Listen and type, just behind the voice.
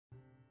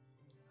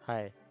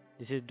Hi,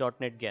 this is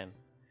 .NET GAN,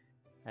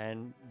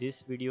 and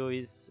this video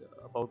is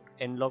about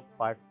Nlog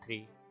part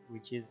 3,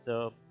 which is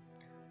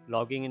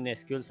logging in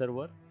SQL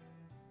Server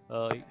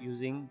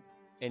using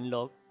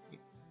Nlog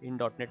in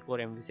 .NET Core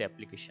MVC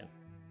application.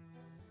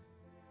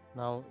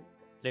 Now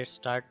let's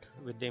start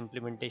with the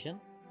implementation.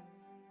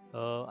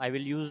 I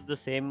will use the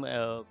same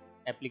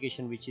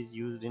application which is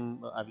used in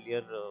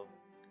earlier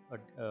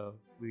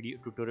video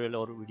tutorial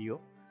or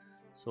video.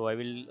 So I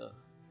will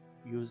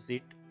use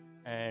it,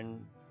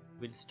 and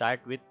we'll start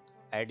with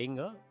adding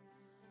a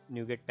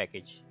NuGet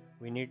package.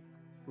 We need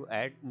to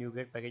add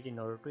NuGet package in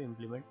order to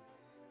implement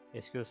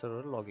SQL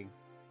Server logging.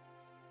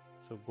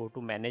 So go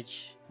to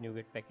manage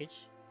NuGet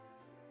package,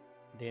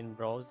 then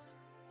browse,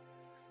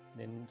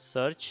 then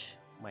search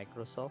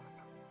Microsoft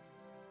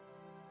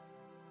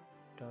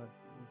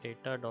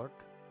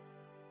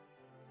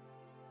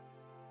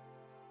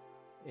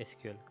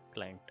data.sql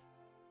client.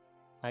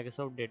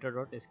 Microsoft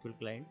data.sql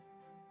client.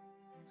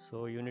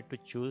 So you need to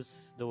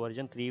choose the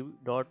version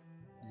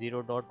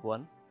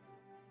 3.0.1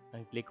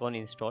 and click on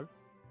install.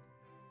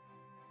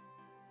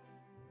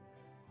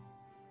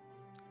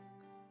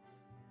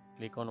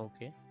 Click on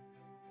OK.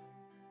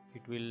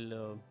 It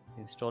will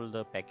install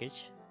the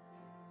package.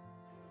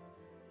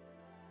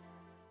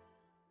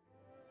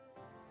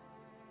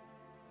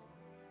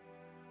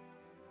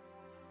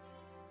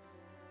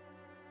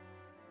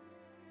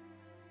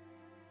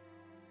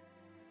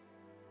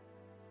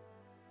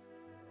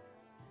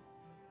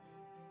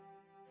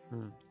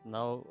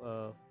 Now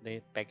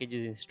the package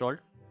is installed.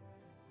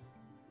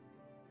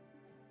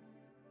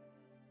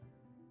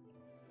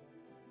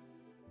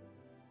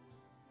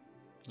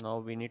 Now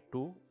we need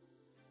to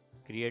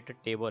create a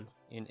table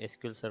in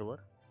SQL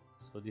Server.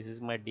 So this is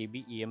my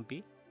DB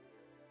EMP.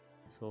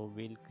 So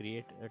we'll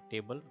create a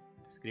table.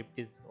 The script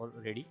is all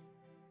ready.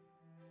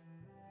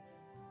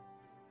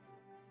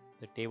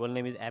 The table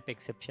name is app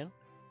exception.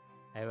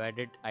 I have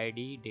added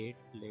ID, date,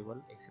 label,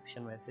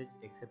 exception message,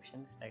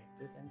 exception,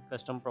 status, and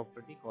custom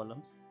property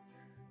columns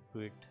to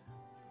it.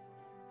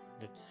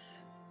 Let's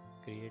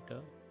create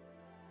a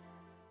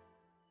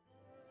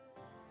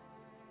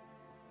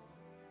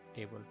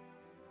table.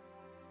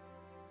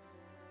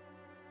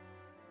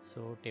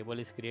 So table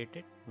is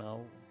created.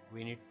 Now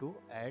we need to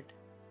add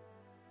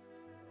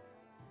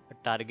a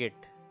target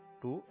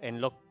to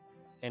nlog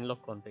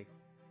config.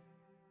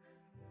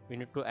 We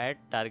need to add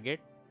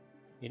target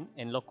in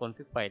nlog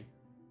config file.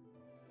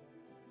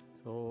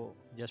 So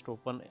just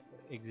open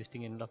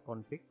existing nlog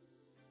config.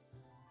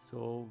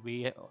 So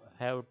we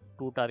have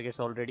two targets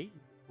already,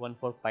 one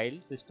for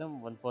file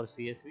system, one for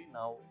CSV.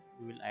 Now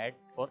we will add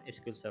for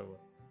SQL Server.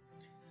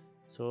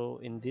 So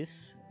in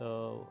this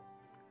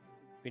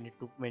we need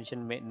to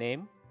mention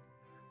name,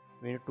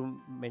 we need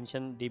to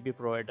mention DB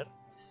provider.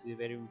 This is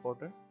very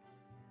important,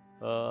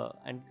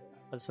 and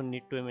also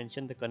need to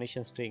mention the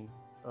connection string,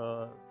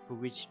 to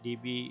which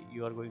DB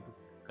you are going to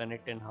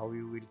connect and how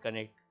you will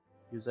connect,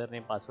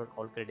 username, password,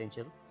 all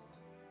credential,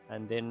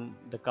 and then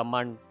the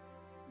command.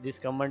 This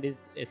command is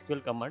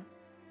SQL command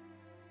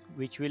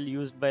which will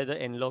used by the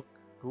Nlog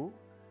to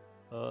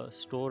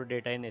store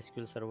data in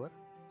SQL Server.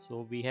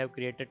 So we have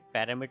created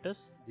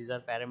parameters. These are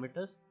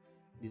parameters.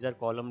 These are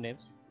column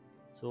names.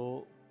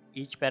 So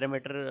each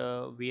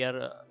parameter we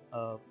are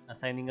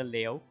assigning a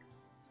layout.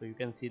 So you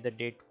can see the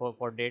date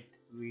for date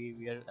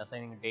we are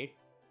assigning a date.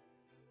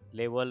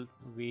 Label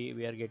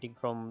we are getting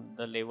from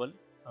the label,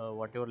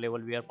 whatever label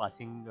we are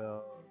passing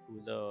to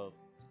the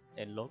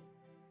Nlog,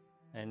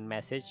 and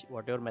message,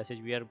 whatever message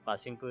we are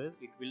passing to it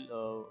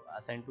will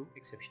assign to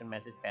exception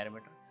message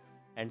parameter,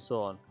 and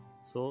so on.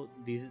 So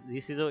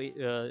this is a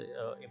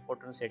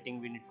important setting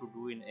we need to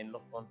do in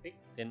nlog config.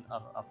 Then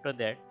after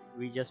that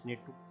we just need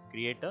to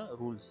create a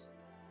rules.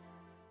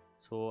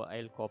 So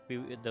I'll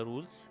copy the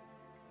rules,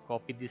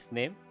 copy this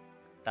name,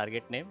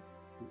 target name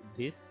to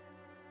this,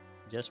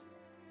 just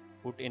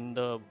put in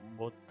the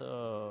both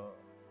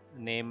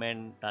name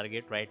and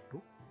target right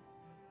to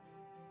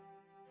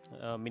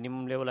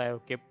minimum level. I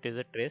have kept as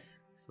a trace,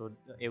 so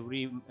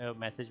every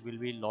message will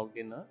be logged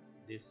in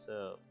this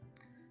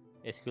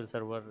SQL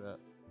Server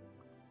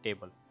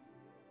table.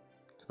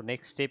 So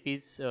next step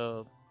is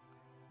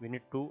we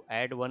need to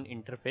add one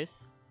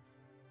interface.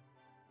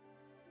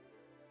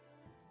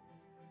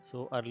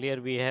 So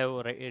earlier we have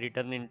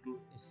written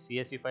into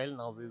CSV file.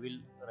 Now we will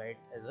write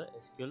as a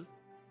SQL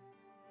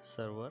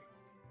Server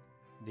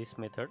this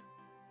method,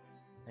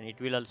 and it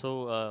will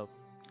also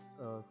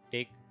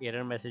take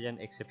error message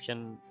and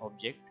exception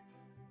object.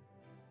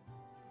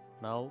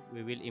 Now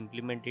we will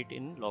implement it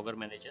in logger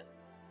manager.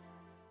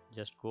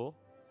 Just go,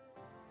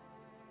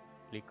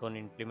 click on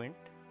implement.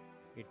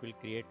 It will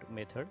create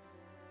method.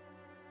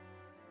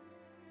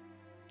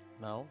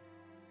 Now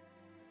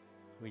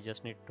we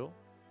just need to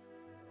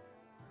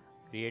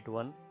create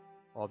one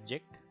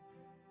object.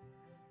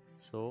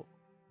 So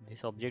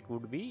this object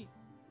would be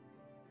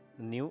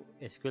new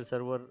SQL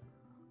Server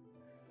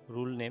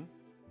rule name.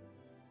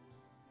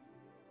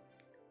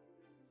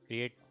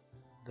 Create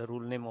the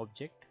rule name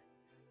object,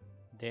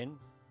 then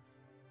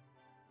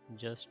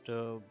just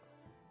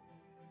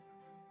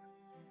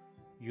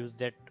use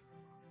that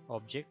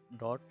object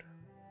dot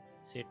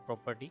set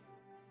property.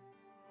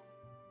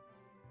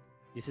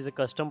 This is a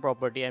custom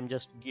property. I'm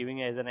just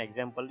giving as an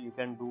example. You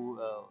can do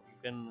you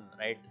can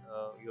write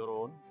your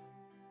own.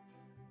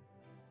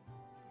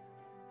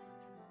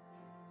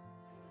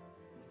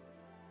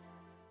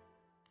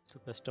 So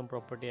custom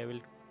property I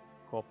will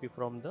copy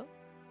from the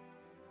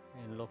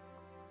nlog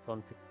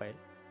config file.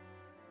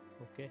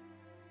 Okay,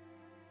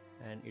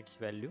 and its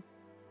value,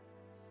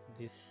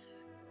 this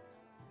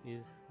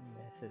is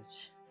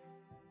message.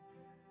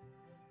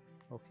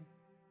 Okay,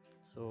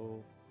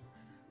 so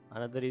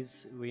another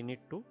is we need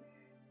to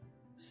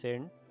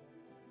send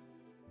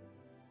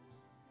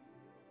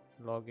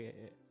log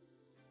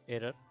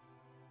error.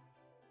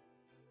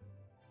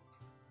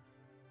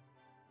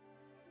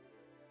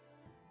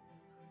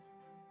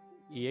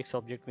 Ex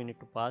object we need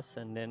to pass,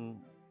 and then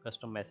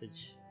custom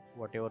message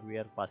whatever we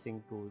are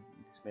passing to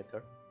this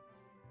method.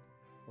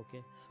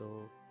 Okay,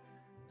 so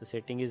the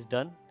setting is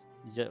done.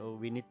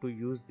 We need to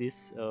use this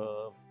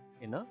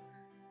in a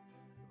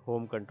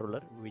home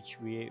controller which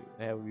we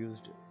have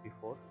used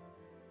before.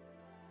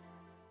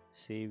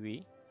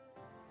 cv,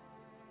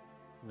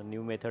 the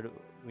new method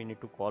we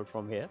need to call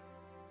from here.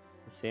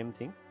 The same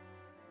thing,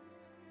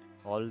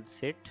 all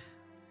set,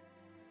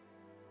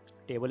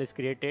 table is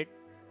created,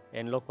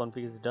 nlog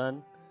config is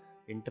done,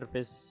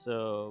 interface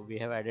we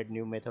have added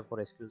new method for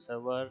SQL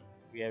Server,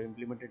 we have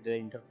implemented the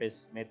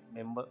interface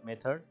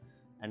method,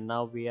 and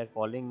now we are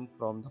calling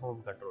from the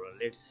home controller.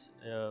 Let's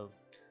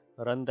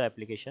run the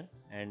application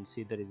and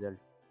see the result.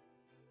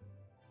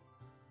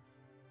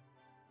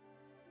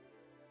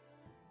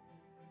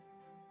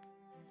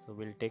 So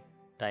we'll take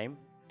time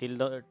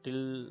till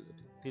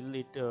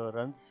it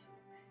runs.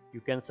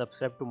 You can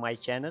subscribe to my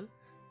channel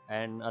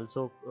and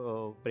also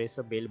press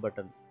the bell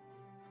button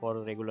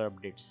for regular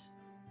updates.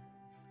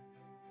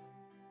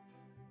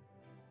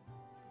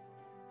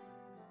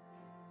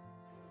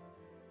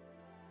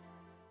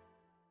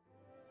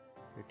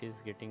 It is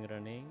getting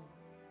running.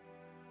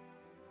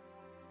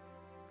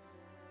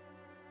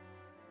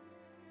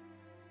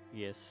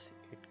 Yes,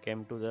 it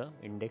came to the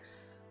index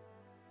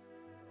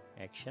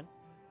action,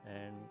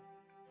 and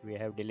we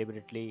have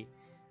deliberately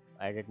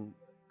added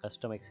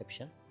custom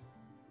exception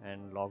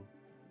and logged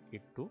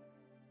it to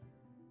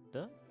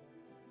the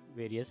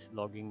various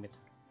logging method.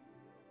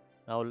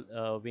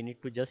 Now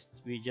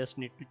we just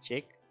need to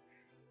check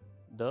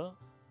the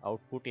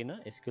output in a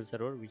SQL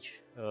Server,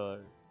 which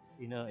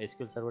in a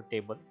SQL Server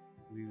table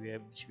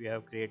which we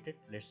have created.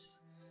 Let's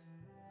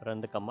run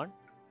the command.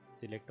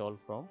 Select all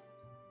from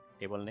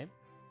table name.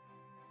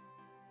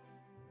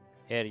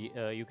 Here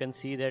you can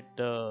see that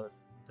the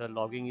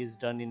logging is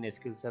done in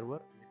SQL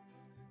Server.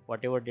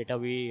 Whatever data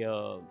we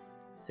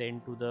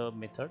send to the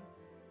method,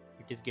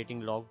 it is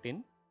getting logged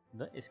in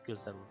the SQL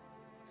Server.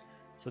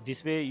 So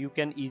this way you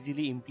can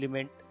easily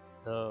implement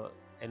the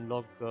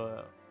nlog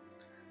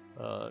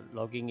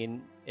logging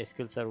in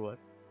SQL Server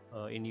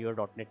in your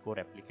 .NET Core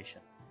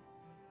application.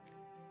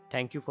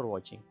 Thank you for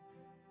watching.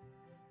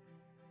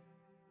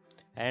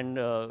 And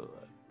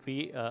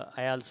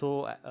I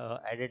also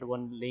added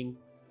one link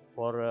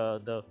for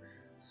the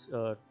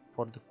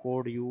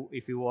code.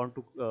 If you want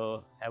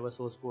to have a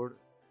source code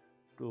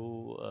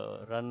to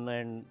run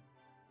and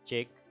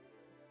check,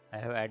 I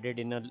have added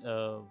in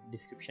a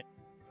description.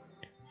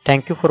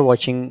 Thank you for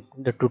watching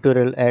the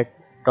tutorial at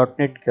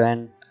 .NET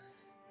Gyan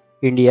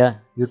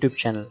India YouTube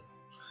channel.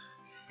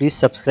 Please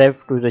subscribe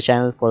to the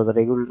channel for the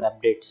regular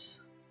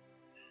updates.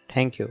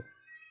 Thank you.